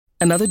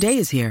Another day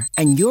is here,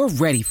 and you're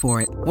ready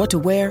for it. What to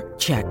wear?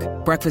 Check.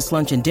 Breakfast,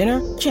 lunch, and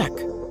dinner? Check.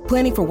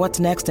 Planning for what's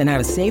next and how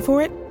to save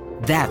for it?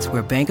 That's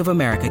where Bank of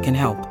America can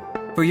help.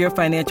 For your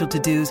financial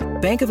to-dos,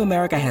 Bank of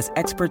America has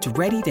experts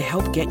ready to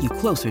help get you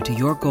closer to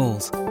your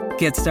goals.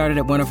 Get started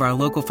at one of our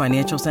local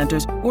financial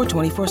centers or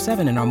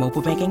 24/7 in our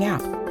mobile banking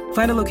app.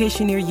 Find a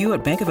location near you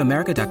at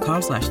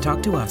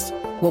bankofamerica.com/talktous.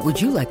 What would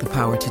you like the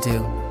power to do?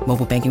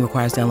 Mobile banking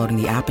requires downloading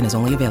the app and is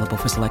only available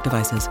for select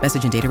devices.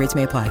 Message and data rates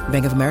may apply.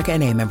 Bank of America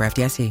N.A., member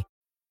FDIC.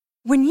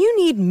 When you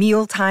need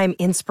mealtime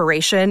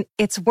inspiration,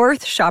 it's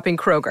worth shopping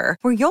Kroger,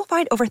 where you'll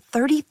find over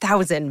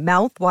 30,000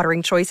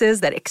 mouth-watering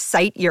choices that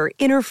excite your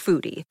inner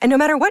foodie. And no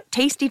matter what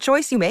tasty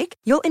choice you make,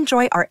 you'll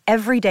enjoy our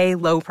everyday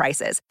low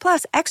prices,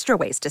 plus extra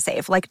ways to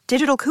save, like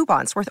digital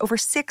coupons worth over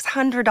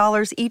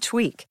 $600 each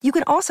week. You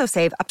can also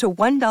save up to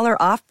 $1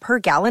 off per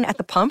gallon at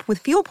the pump with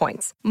fuel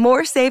points.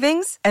 More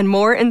savings and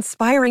more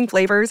inspiring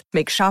flavors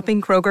make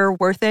shopping Kroger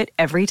worth it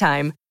every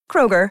time.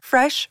 Kroger,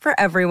 fresh for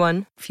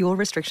everyone. Fuel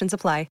restrictions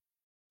apply.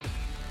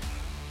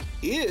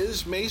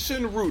 Is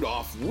Mason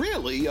Rudolph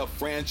really a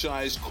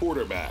franchise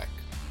quarterback?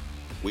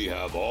 We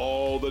have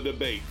all the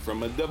debate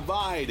from a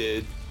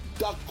divided,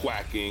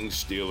 duck-quacking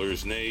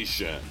Steelers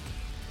nation.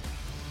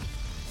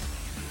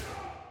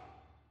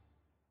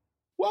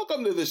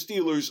 Welcome to the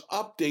Steelers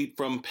Update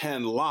from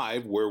Penn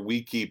Live, where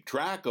we keep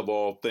track of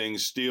all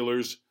things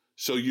Steelers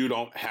so you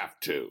don't have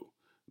to.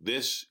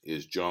 This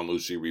is John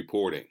Lucy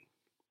reporting.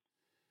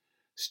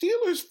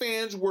 Steelers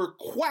fans were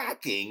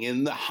quacking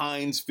in the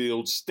Heinz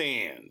Field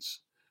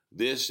stands.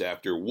 This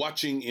after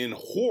watching in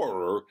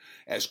horror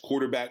as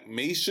quarterback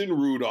Mason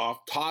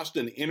Rudolph tossed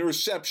an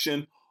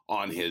interception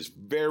on his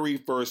very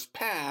first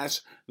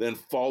pass, then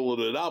followed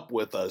it up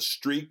with a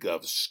streak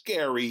of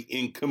scary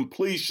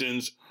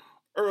incompletions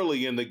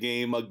early in the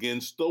game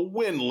against the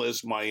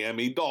winless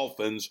Miami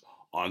Dolphins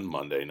on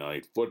Monday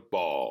Night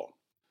Football.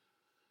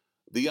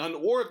 The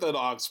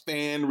unorthodox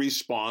fan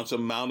response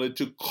amounted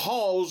to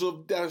calls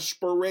of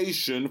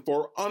desperation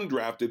for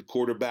undrafted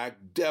quarterback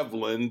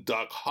Devlin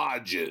Duck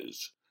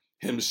Hodges,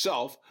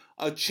 himself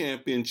a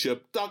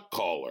championship duck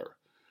caller.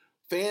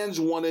 Fans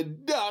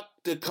wanted Duck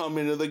to come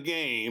into the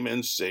game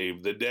and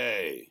save the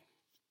day.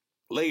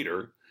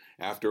 Later,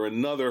 after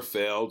another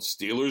failed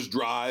Steelers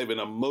drive in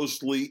a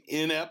mostly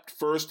inept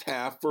first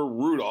half for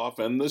Rudolph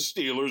and the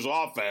Steelers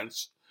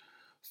offense,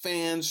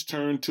 fans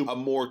turned to a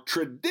more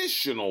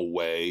traditional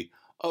way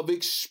of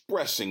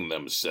expressing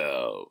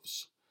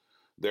themselves.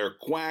 Their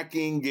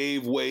quacking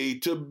gave way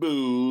to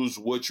boos,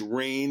 which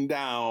rained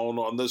down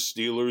on the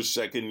Steelers'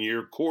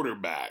 second-year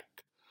quarterback,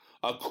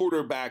 a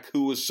quarterback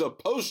who was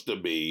supposed to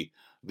be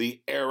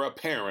the heir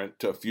apparent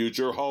to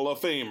future Hall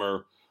of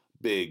Famer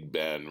Big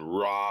Ben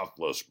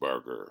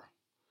Roethlisberger.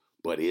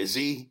 But is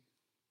he?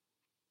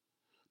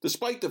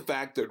 Despite the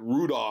fact that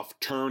Rudolph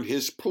turned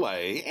his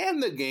play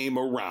and the game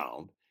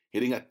around,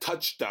 hitting a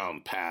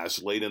touchdown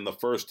pass late in the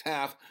first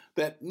half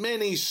that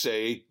many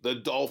say the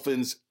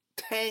Dolphins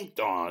tanked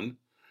on,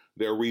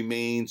 there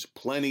remains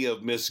plenty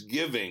of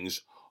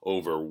misgivings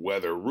over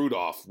whether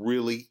Rudolph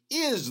really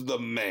is the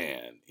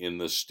man in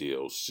the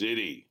Steel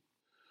City.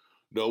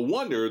 No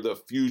wonder the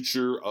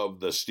future of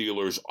the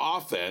Steelers'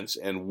 offense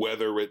and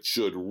whether it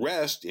should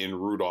rest in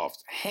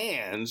Rudolph's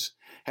hands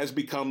has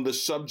become the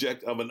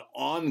subject of an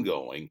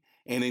ongoing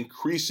and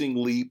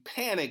increasingly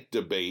panicked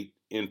debate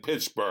in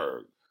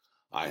Pittsburgh.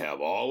 I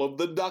have all of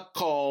the duck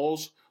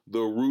calls,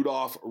 the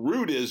Rudolph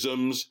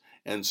Rudisms,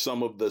 and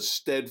some of the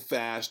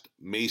steadfast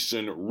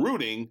Mason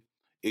rooting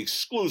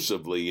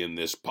exclusively in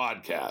this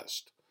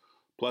podcast.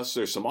 Plus,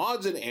 there's some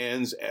odds and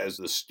ends as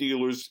the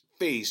Steelers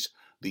face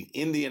the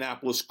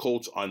Indianapolis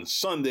Colts on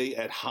Sunday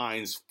at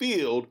Heinz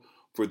Field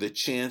for the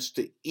chance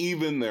to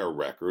even their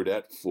record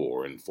at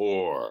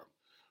 4-4.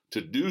 To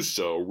do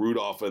so,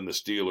 Rudolph and the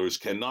Steelers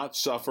cannot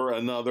suffer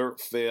another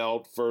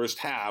failed first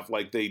half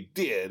like they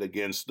did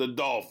against the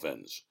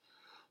Dolphins.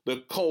 The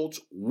Colts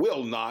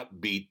will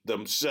not beat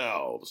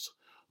themselves.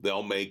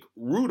 They'll make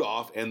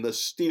Rudolph and the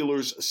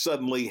Steelers'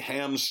 suddenly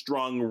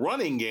hamstrung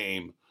running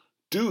game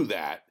do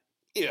that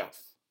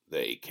if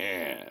they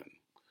can.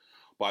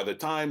 By the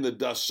time the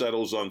dust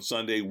settles on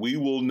Sunday, we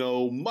will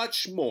know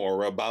much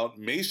more about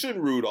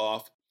Mason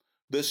Rudolph,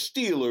 the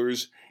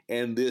Steelers,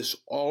 and this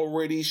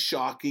already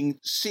shocking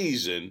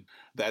season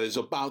that is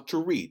about to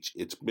reach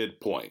its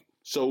midpoint.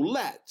 So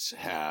let's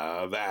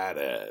have at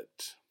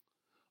it.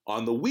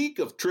 On the week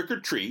of Trick or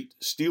Treat,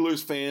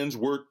 Steelers fans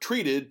were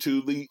treated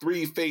to the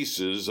three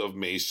faces of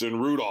Mason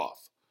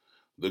Rudolph: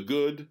 the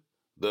good,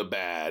 the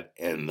bad,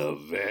 and the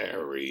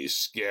very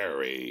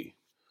scary.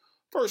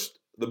 First,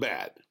 the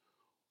bad.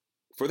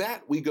 For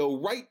that, we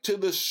go right to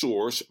the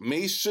source,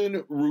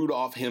 Mason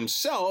Rudolph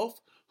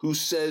himself, who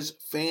says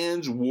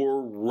fans were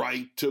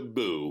right to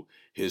boo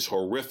his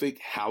horrific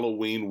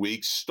Halloween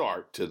week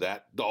start to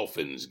that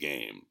Dolphins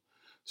game.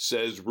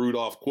 Says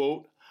Rudolph,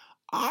 quote,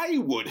 "I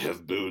would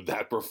have booed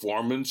that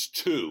performance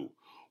too.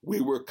 We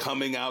were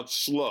coming out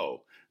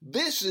slow.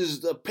 This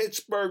is the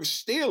Pittsburgh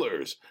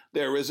Steelers.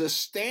 There is a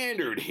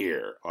standard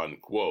here,"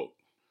 unquote.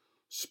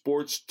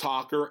 Sports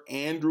talker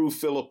Andrew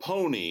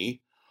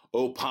Filipponi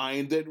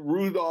opined that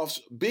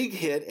Rudolph's big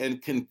hit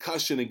and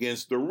concussion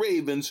against the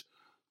Ravens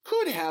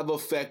could have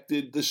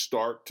affected the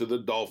start to the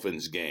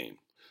Dolphins game.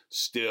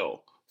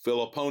 Still,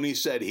 Filippone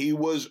said he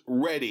was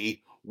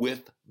ready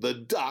with the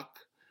Duck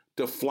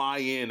to fly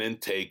in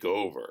and take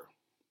over.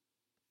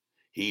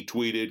 He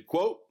tweeted,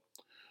 quote,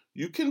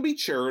 "You can be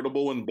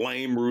charitable and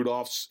blame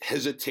Rudolph's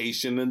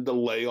hesitation and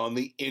delay on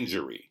the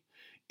injury.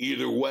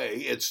 Either way,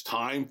 it's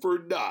time for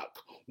Duck.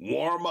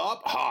 Warm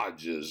up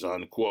Hodges,"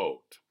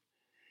 unquote.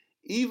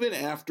 Even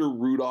after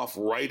Rudolph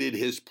righted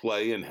his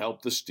play and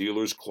helped the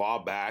Steelers claw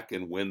back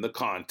and win the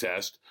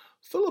contest,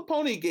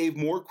 Filippone gave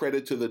more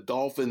credit to the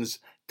Dolphins'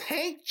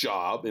 tank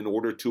job in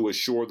order to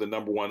assure the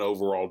number 1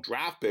 overall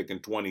draft pick in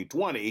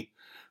 2020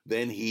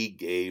 than he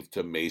gave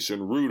to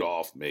Mason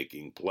Rudolph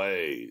making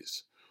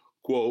plays.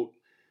 Quote,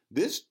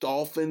 "This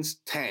Dolphins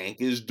tank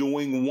is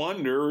doing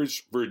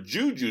wonders for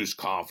Juju's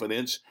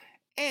confidence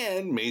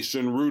and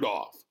Mason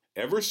Rudolph.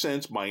 Ever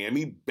since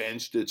Miami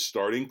benched its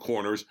starting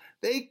corners,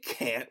 they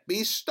can't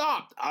be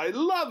stopped. I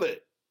love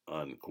it,"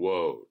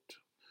 unquote.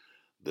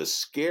 The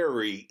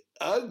scary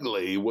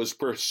ugly was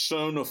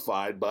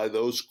personified by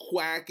those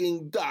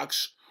quacking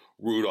ducks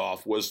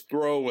Rudolph was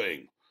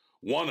throwing,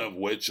 one of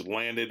which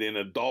landed in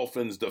a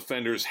Dolphins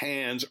defender's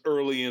hands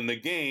early in the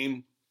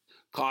game,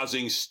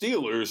 causing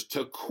Steelers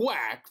to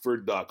quack for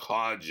Duck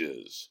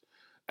Hodges.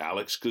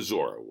 Alex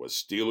Kozora with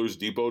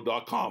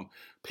SteelersDepot.com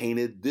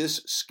painted this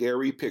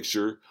scary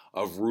picture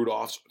of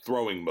Rudolph's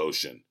throwing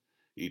motion.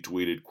 He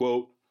tweeted,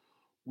 quote,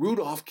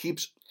 "Rudolph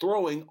keeps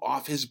throwing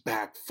off his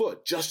back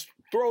foot, just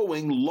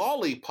throwing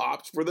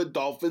lollipops for the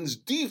Dolphins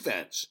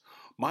defense.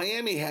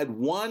 Miami had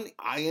 1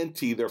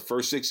 INT their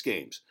first 6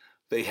 games.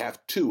 They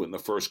have 2 in the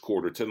first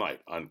quarter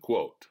tonight,"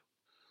 unquote.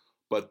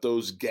 But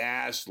those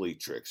ghastly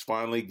tricks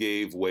finally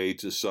gave way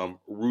to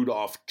some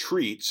Rudolph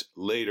treats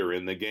later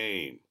in the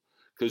game.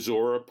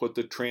 Kozora put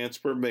the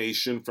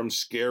transformation from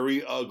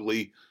scary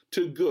ugly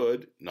to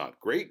good, not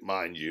great,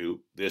 mind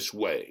you, this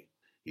way.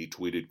 He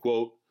tweeted,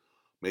 quote,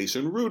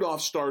 "Mason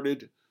Rudolph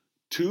started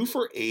 2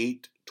 for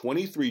 8,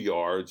 23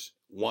 yards,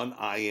 1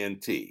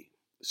 INT.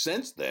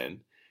 Since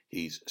then,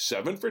 he's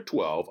 7 for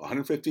 12,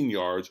 115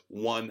 yards,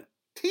 1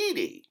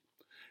 TD.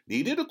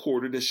 Needed a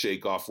quarter to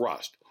shake off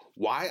rust.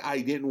 Why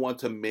I didn't want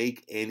to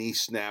make any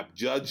snap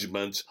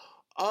judgments,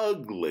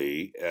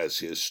 ugly as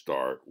his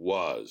start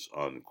was,"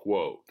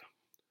 unquote.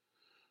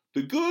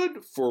 The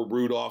good for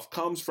Rudolph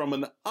comes from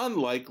an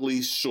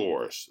unlikely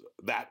source,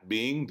 that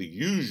being the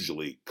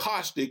usually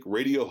caustic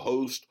radio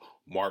host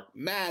Mark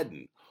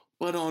Madden.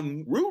 But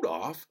on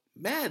Rudolph,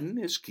 Madden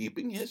is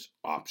keeping his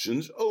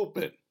options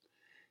open.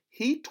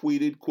 He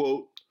tweeted,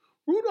 quote,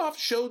 "Rudolph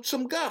showed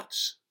some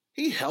guts.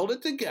 He held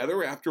it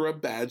together after a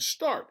bad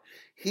start.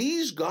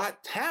 He's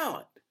got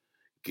talent.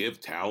 Give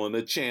talent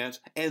a chance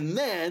and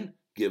then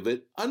give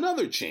it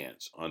another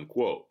chance,"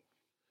 unquote.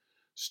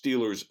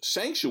 Steelers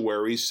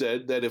Sanctuary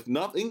said that if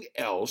nothing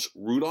else,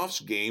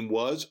 Rudolph's game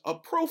was a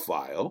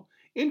profile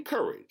in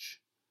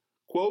courage.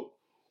 Quote,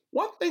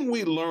 "One thing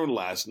we learned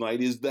last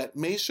night is that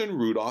Mason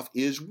Rudolph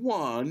is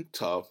one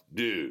tough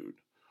dude,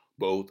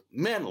 both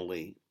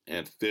mentally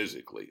and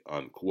physically,"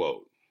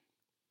 unquote.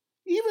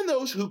 Even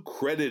those who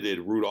credited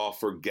Rudolph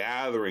for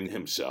gathering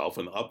himself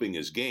and upping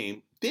his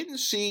game didn't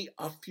see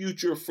a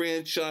future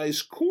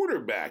franchise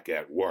quarterback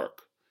at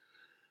work.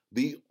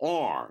 The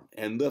arm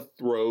and the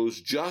throws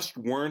just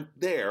weren't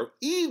there,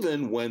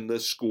 even when the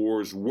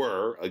scores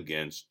were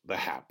against the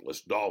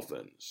hapless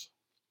Dolphins.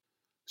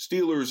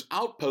 Steelers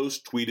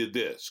Outpost tweeted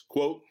this,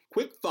 quote,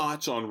 "Quick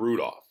thoughts on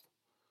Rudolph.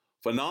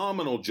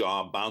 Phenomenal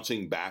job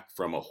bouncing back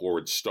from a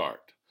horrid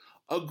start.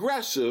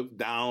 Aggressive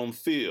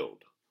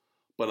downfield.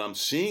 But I'm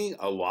seeing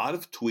a lot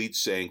of tweets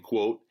saying,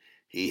 quote,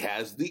 he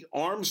has the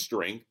arm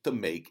strength to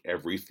make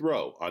every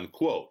throw,"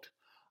 unquote.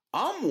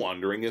 I'm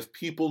wondering if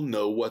people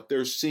know what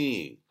they're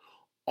seeing.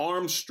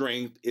 Arm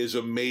strength is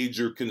a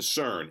major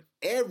concern.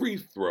 Every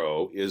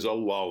throw is a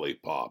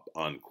lollipop,"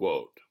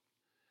 unquote.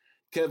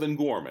 Kevin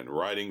Gorman,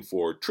 writing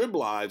for Trib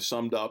Live,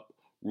 summed up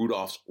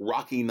Rudolph's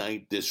rocky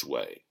night this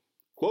way,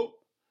 quote,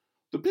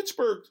 "The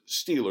Pittsburgh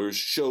Steelers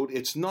showed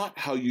it's not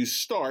how you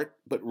start,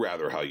 but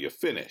rather how you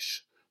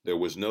finish. There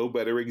was no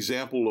better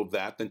example of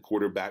that than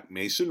quarterback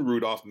Mason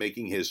Rudolph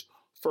making his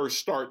first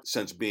start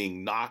since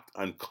being knocked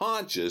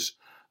unconscious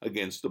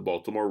against the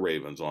Baltimore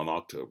Ravens on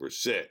October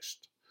 6th.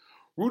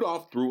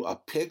 Rudolph threw a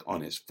pick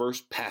on his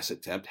first pass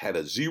attempt, had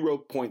a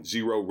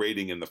 0.0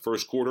 rating in the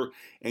first quarter,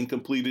 and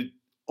completed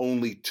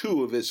only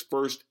 2 of his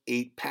first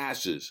 8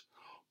 passes,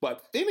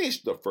 but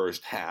finished the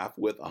first half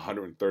with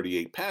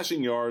 138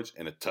 passing yards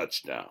and a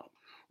touchdown.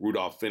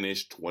 Rudolph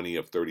finished 20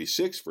 of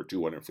 36 for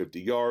 250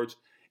 yards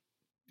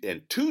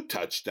and 2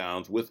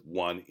 touchdowns with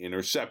 1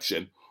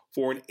 interception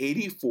for an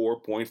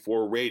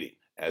 84.4 rating,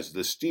 as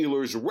the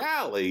Steelers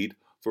rallied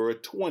for a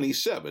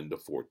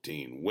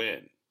 27-14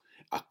 win.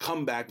 A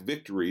comeback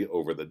victory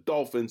over the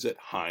Dolphins at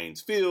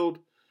Heinz Field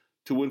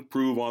to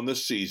improve on the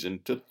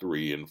season to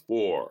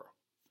 3-4,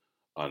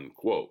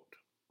 unquote.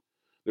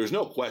 There's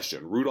no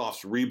question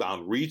Rudolph's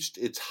rebound reached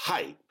its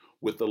height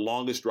with the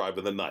longest drive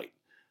of the night.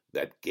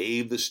 that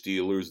gave the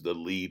Steelers the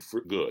lead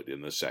for good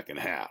in the second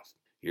half.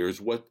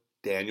 Here's what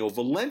Daniel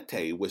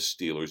Valente with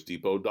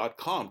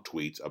SteelersDepot.com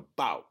tweets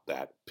about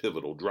that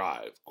pivotal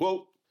drive.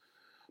 Quote,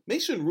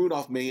 Mason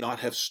Rudolph may not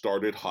have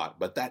started hot,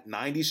 but that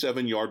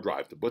 97-yard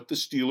drive to put the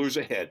Steelers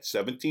ahead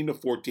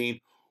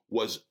 17-14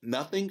 was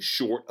nothing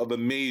short of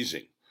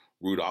amazing.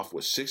 Rudolph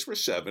was 6 for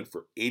 7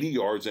 for 80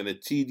 yards and a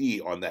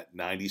TD on that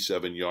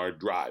 97-yard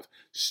drive.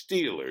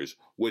 Steelers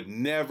would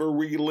never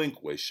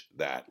relinquish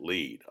that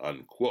lead,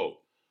 unquote.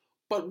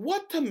 But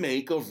what to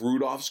make of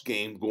Rudolph's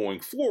game going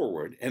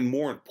forward, and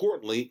more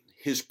importantly,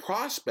 his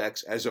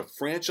prospects as a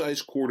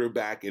franchise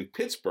quarterback in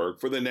Pittsburgh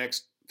for the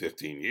next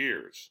 15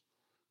 years?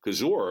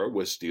 Kazora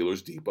with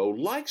Steelers Depot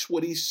likes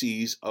what he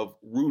sees of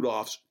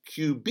Rudolph's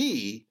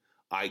QB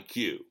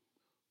IQ.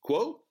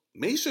 Quote,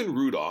 Mason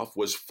Rudolph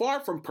was far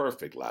from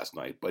perfect last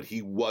night, but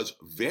he was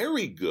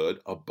very good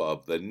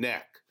above the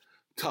neck.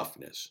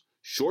 Toughness,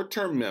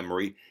 short-term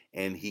memory,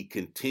 and he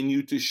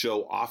continued to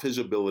show off his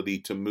ability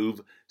to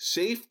move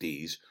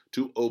safeties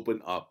to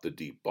open up the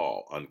deep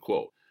ball,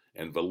 unquote.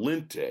 And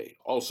Valente,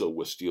 also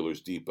with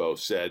Steelers Depot,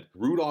 said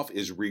Rudolph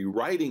is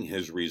rewriting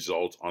his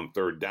results on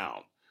third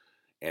down,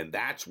 and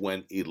that's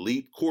when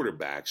elite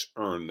quarterbacks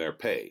earn their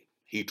pay.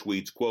 He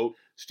tweets, quote,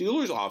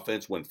 Steelers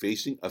offense when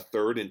facing a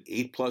third and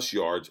 8+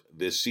 yards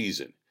this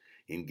season.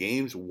 In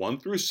games 1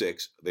 through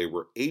 6, they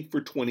were 8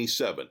 for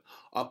 27,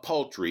 a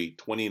paltry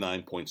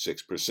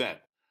 29.6%.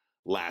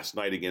 Last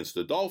night against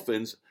the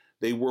Dolphins,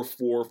 they were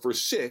 4 for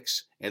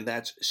 6, and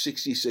that's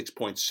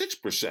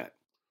 66.6%.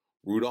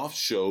 Rudolph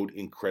showed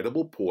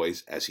incredible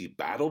poise as he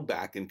battled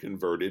back and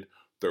converted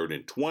 3rd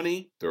and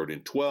 20, 3rd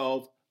and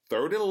 12,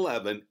 3rd and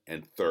 11,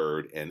 and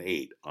 3rd and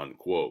 8,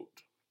 unquote.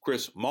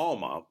 Chris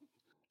Malma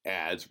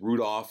adds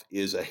Rudolph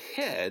is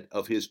ahead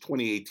of his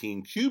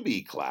 2018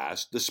 QB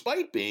class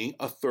despite being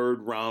a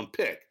third-round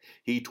pick.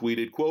 He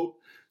tweeted, quote,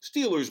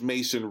 Steelers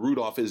Mason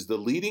Rudolph is the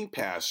leading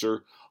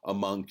passer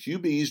among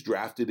QBs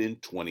drafted in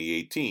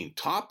 2018,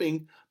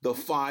 topping the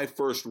 5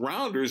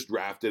 first-rounders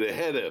drafted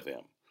ahead of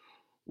him.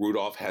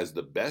 Rudolph has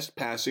the best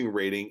passing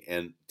rating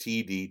and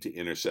TD to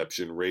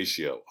interception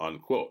ratio,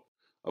 unquote.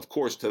 Of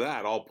course, to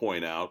that, I'll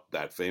point out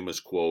that famous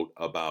quote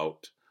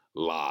about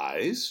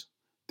lies,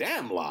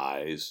 damn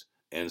lies,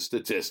 and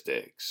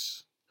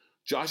statistics.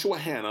 Joshua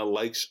Hanna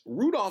likes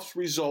Rudolph's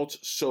results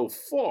so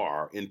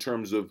far in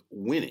terms of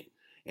winning,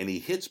 and he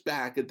hits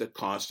back at the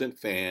constant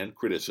fan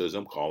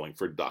criticism calling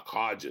for Duck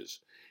Hodges.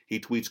 He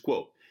tweets,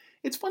 quote,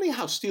 It's funny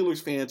how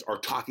Steelers fans are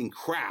talking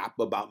crap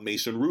about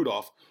Mason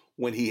Rudolph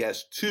when he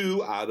has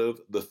 2 out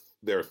of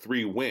their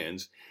 3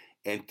 wins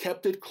and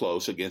kept it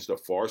close against a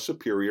far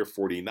superior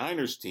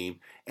 49ers team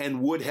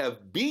and would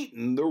have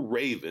beaten the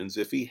Ravens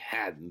if he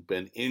hadn't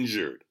been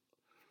injured,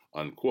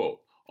 unquote.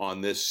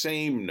 On this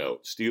same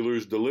note,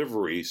 Steelers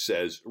Delivery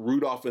says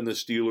Rudolph and the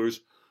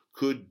Steelers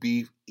could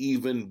be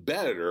even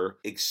better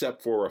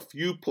except for a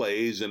few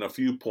plays and a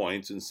few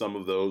points in some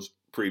of those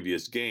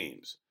previous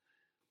games.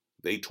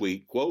 They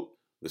tweet, quote,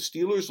 the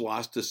Steelers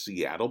lost to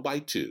Seattle by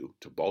 2,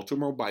 to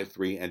Baltimore by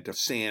 3, and to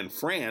San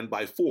Fran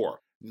by 4.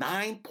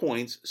 9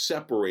 points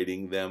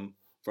separating them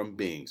from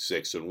being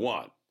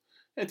 6-1.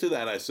 And to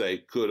that I say,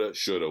 coulda,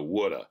 shoulda,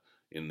 woulda.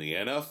 In the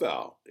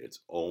NFL,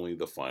 it's only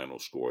the final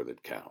score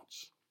that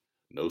counts.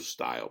 No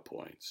style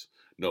points.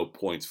 No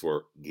points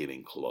for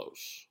getting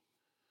close.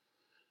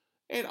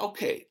 And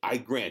okay, I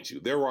grant you,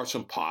 there are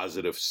some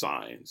positive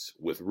signs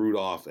with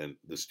Rudolph and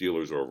the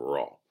Steelers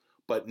overall,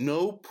 but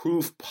no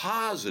proof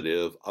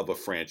positive of a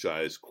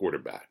franchise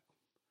quarterback.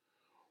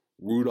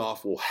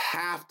 Rudolph will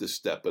have to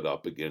step it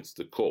up against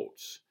the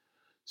Colts.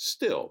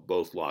 Still,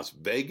 both Las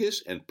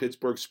Vegas and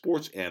Pittsburgh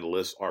sports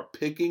analysts are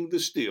picking the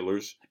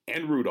Steelers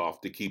and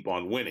Rudolph to keep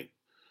on winning.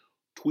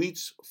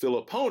 Tweets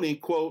Filipponi,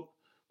 quote,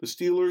 the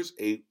Steelers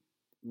a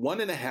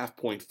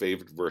 1.5-point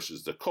favorite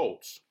versus the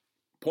Colts.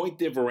 Point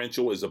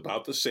differential is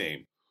about the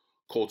same.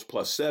 Colts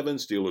 +7,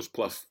 Steelers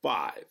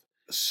 +5.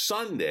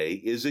 Sunday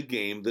is a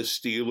game the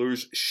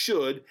Steelers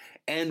should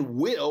and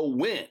will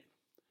win.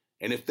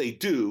 And if they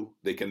do,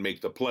 they can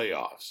make the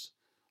playoffs.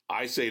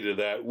 I say to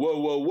that,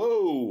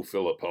 whoa,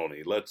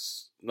 Filipponi,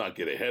 let's not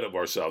get ahead of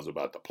ourselves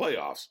about the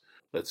playoffs.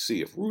 Let's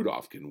see if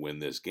Rudolph can win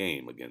this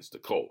game against the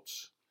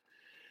Colts.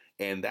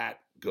 And that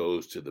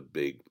goes to the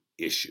big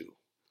issue.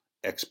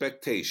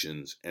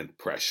 Expectations and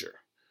pressure.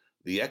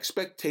 The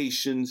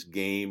expectations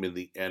game in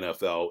the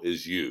NFL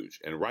is huge.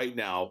 And right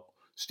now,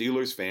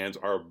 Steelers fans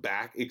are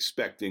back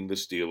expecting the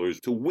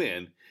Steelers to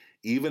win,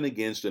 even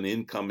against an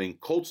incoming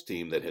Colts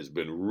team that has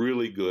been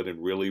really good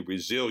and really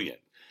resilient.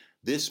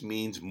 This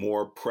means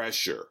more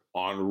pressure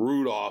on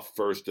Rudolph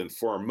first and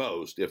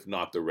foremost, if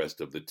not the rest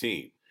of the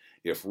team.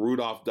 If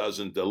Rudolph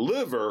doesn't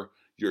deliver,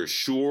 you're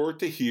sure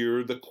to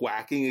hear the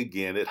quacking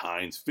again at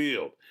Heinz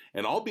Field.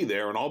 And I'll be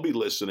there and I'll be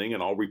listening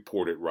and I'll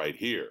report it right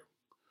here.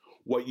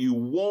 What you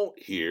won't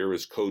hear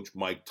is Coach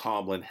Mike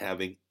Tomlin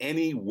having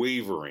any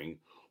wavering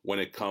when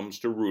it comes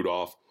to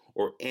Rudolph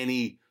or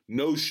any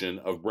notion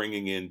of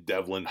bringing in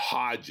Devlin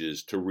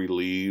Hodges to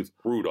relieve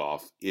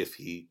Rudolph if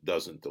he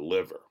doesn't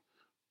deliver.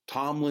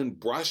 Tomlin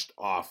brushed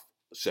off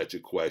such a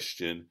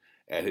question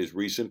at his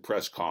recent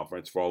press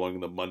conference following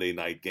the Monday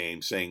night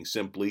game, saying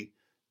simply,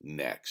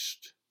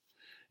 "Next."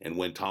 And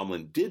when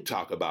Tomlin did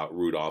talk about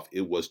Rudolph,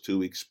 it was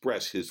to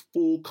express his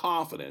full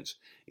confidence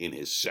in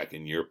his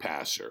second-year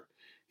passer.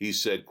 He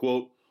said,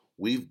 quote,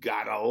 "We've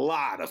got a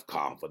lot of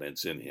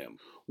confidence in him.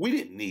 We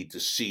didn't need to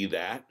see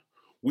that.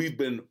 We've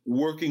been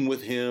working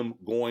with him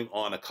going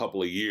on a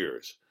couple of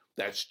years.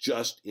 That's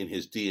just in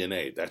his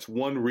DNA. That's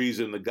one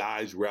reason the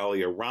guys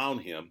rally around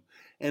him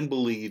and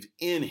believe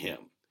in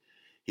him.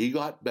 He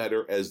got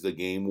better as the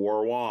game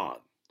wore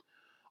on.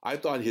 I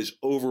thought his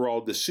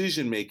overall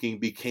decision-making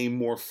became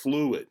more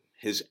fluid.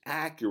 His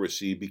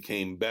accuracy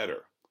became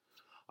better.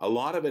 A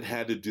lot of it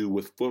had to do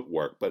with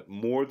footwork, but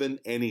more than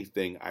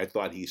anything, I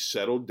thought he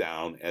settled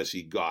down as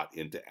he got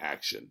into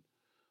action,"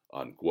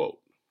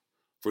 unquote.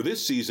 For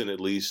this season at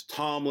least,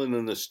 Tomlin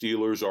and the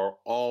Steelers are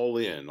all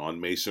in on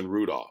Mason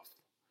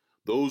Rudolph.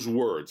 Those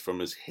words from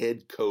his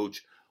head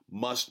coach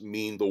must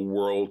mean the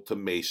world to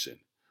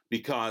Mason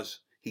because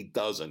he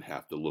doesn't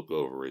have to look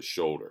over his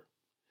shoulder.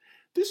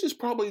 This is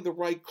probably the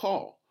right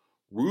call.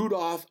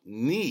 Rudolph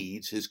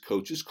needs his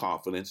coach's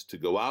confidence to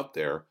go out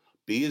there,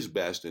 be his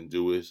best, and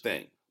do his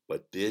thing.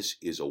 But this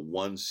is a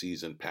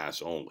one-season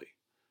pass only.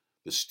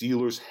 The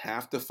Steelers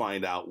have to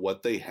find out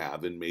what they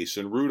have in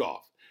Mason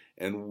Rudolph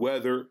and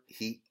whether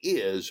he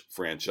is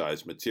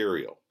franchise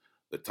material.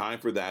 The time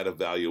for that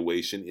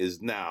evaluation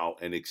is now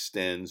and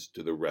extends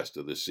to the rest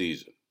of the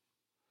season.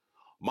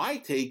 My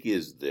take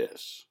is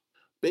this.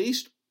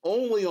 Based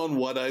only on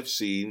what I've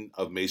seen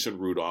of Mason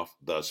Rudolph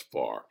thus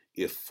far,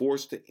 if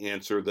forced to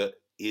answer the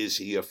 "is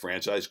he a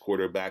franchise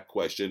quarterback"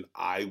 question,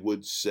 I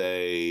would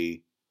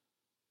say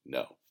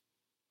no.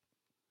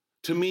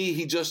 To me,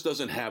 he just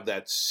doesn't have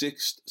that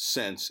sixth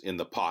sense in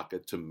the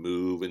pocket to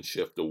move and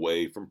shift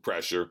away from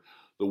pressure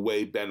the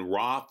way Ben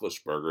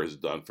Roethlisberger has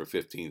done for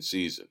 15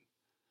 seasons.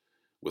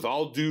 With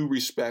all due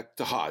respect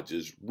to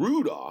Hodges,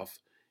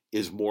 Rudolph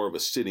is more of a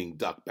sitting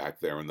duck back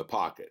there in the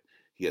pocket.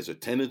 He has a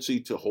tendency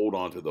to hold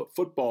on to the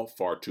football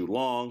far too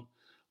long,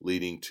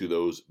 leading to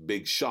those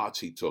big shots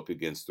he took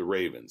against the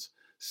Ravens,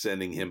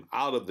 sending him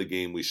out of the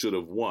game we should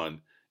have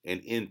won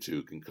and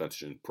into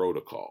concussion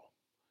protocol.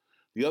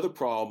 The other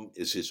problem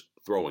is his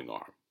throwing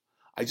arm.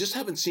 I just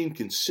haven't seen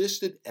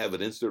consistent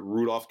evidence that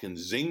Rudolph can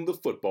zing the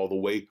football the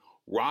way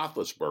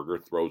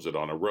Roethlisberger throws it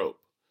on a rope.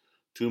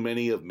 Too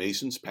many of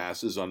Mason's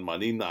passes on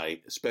Monday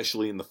night,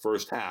 especially in the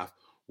first half,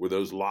 were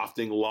those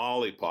lofting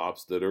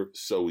lollipops that are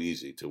so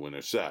easy to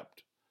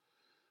intercept.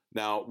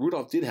 Now,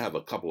 Rudolph did have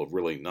a couple of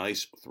really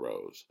nice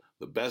throws,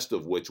 the best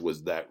of which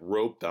was that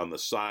rope down the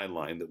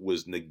sideline that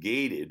was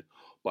negated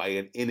by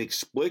an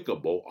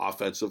inexplicable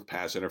offensive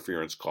pass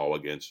interference call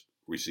against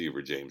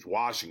receiver James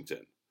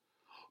Washington.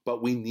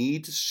 But we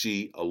need to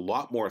see a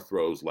lot more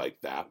throws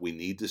like that. We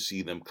need to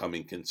see them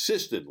coming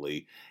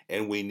consistently,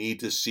 and we need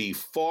to see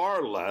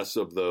far less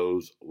of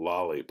those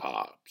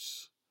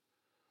lollipops.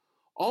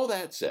 All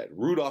that said,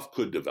 Rudolph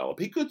could develop.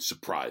 He could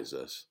surprise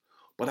us,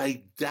 but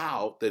I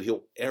doubt that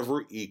he'll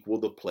ever equal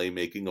the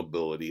playmaking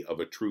ability of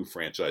a true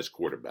franchise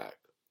quarterback.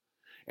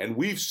 And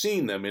we've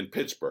seen them in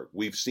Pittsburgh.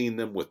 We've seen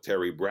them with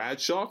Terry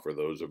Bradshaw, for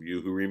those of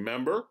you who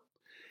remember,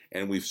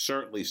 and we've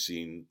certainly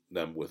seen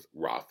them with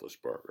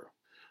Roethlisberger.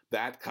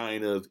 That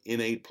kind of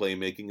innate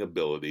playmaking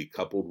ability,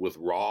 coupled with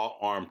raw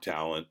arm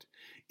talent,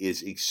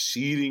 is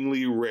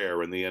exceedingly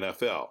rare in the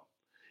NFL.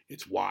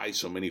 It's why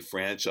so many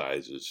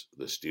franchises,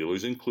 the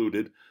Steelers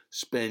included,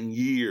 spend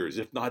years,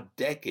 if not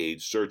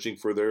decades, searching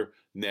for their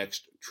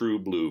next true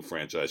blue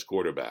franchise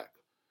quarterback.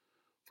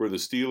 For the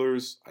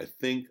Steelers, I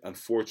think,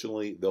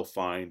 unfortunately, they'll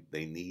find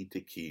they need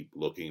to keep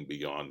looking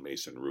beyond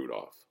Mason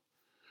Rudolph.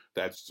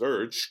 That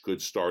search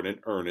could start in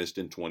earnest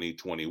in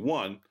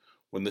 2021,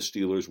 when the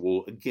Steelers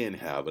will again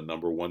have a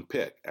number one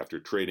pick after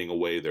trading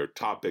away their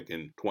top pick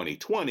in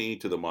 2020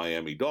 to the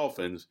Miami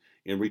Dolphins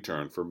in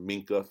return for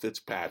Minkah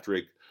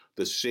Fitzpatrick,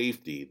 the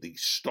safety, the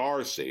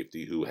star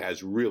safety who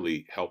has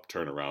really helped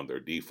turn around their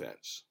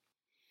defense.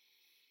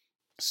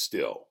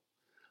 Still,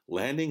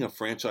 landing a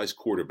franchise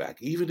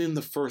quarterback, even in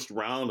the first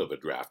round of a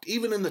draft,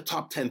 even in the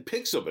top 10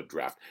 picks of a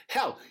draft,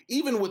 hell,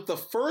 even with the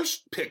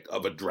first pick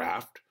of a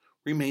draft,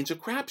 remains a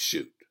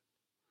crapshoot.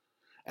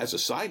 As a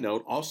side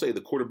note, I'll say the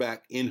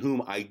quarterback in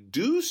whom I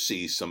do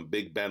see some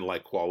Big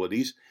Ben-like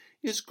qualities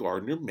is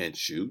Gardner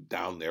Minshew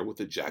down there with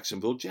the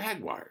Jacksonville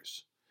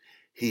Jaguars.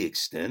 He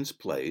extends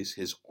plays,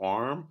 his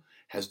arm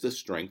has the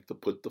strength to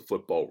put the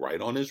football right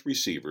on his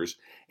receivers,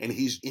 and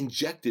he's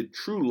injected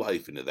true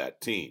life into that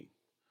team.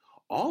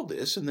 All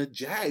this, and the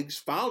Jags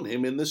found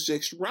him in the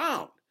 6th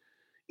round.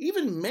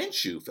 Even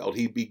Minshew felt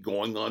he'd be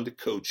going on to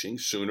coaching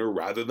sooner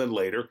rather than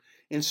later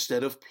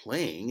instead of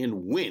playing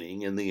and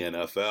winning in the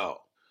NFL.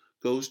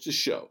 Goes to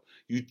show,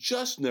 you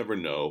just never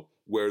know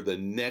where the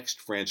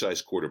next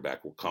franchise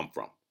quarterback will come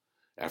from.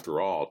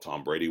 After all,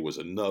 Tom Brady was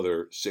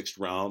another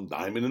 6th-round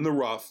diamond in the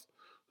rough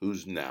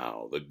who's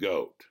now the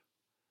GOAT.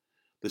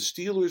 The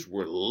Steelers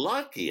were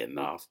lucky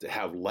enough to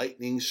have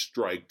lightning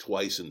strike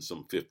twice in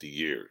some 50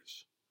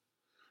 years.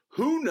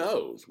 Who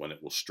knows when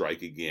it will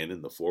strike again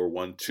in the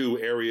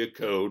 412 area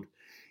code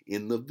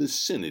in the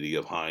vicinity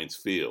of Heinz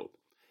Field.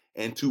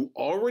 And to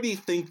already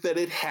think that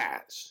it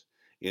has,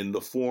 in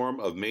the form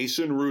of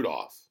Mason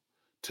Rudolph,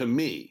 to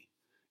me,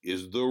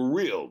 is the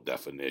real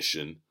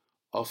definition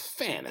of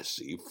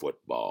fantasy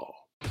football.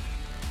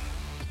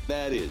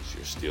 That is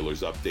your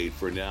Steelers update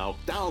for now.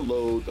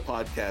 Download the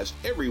podcast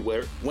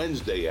everywhere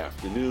Wednesday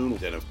afternoon.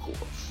 And of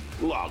course,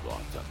 log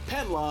on to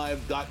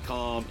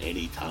PennLive.com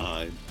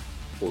anytime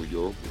for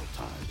your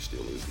real-time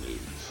Steelers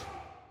news.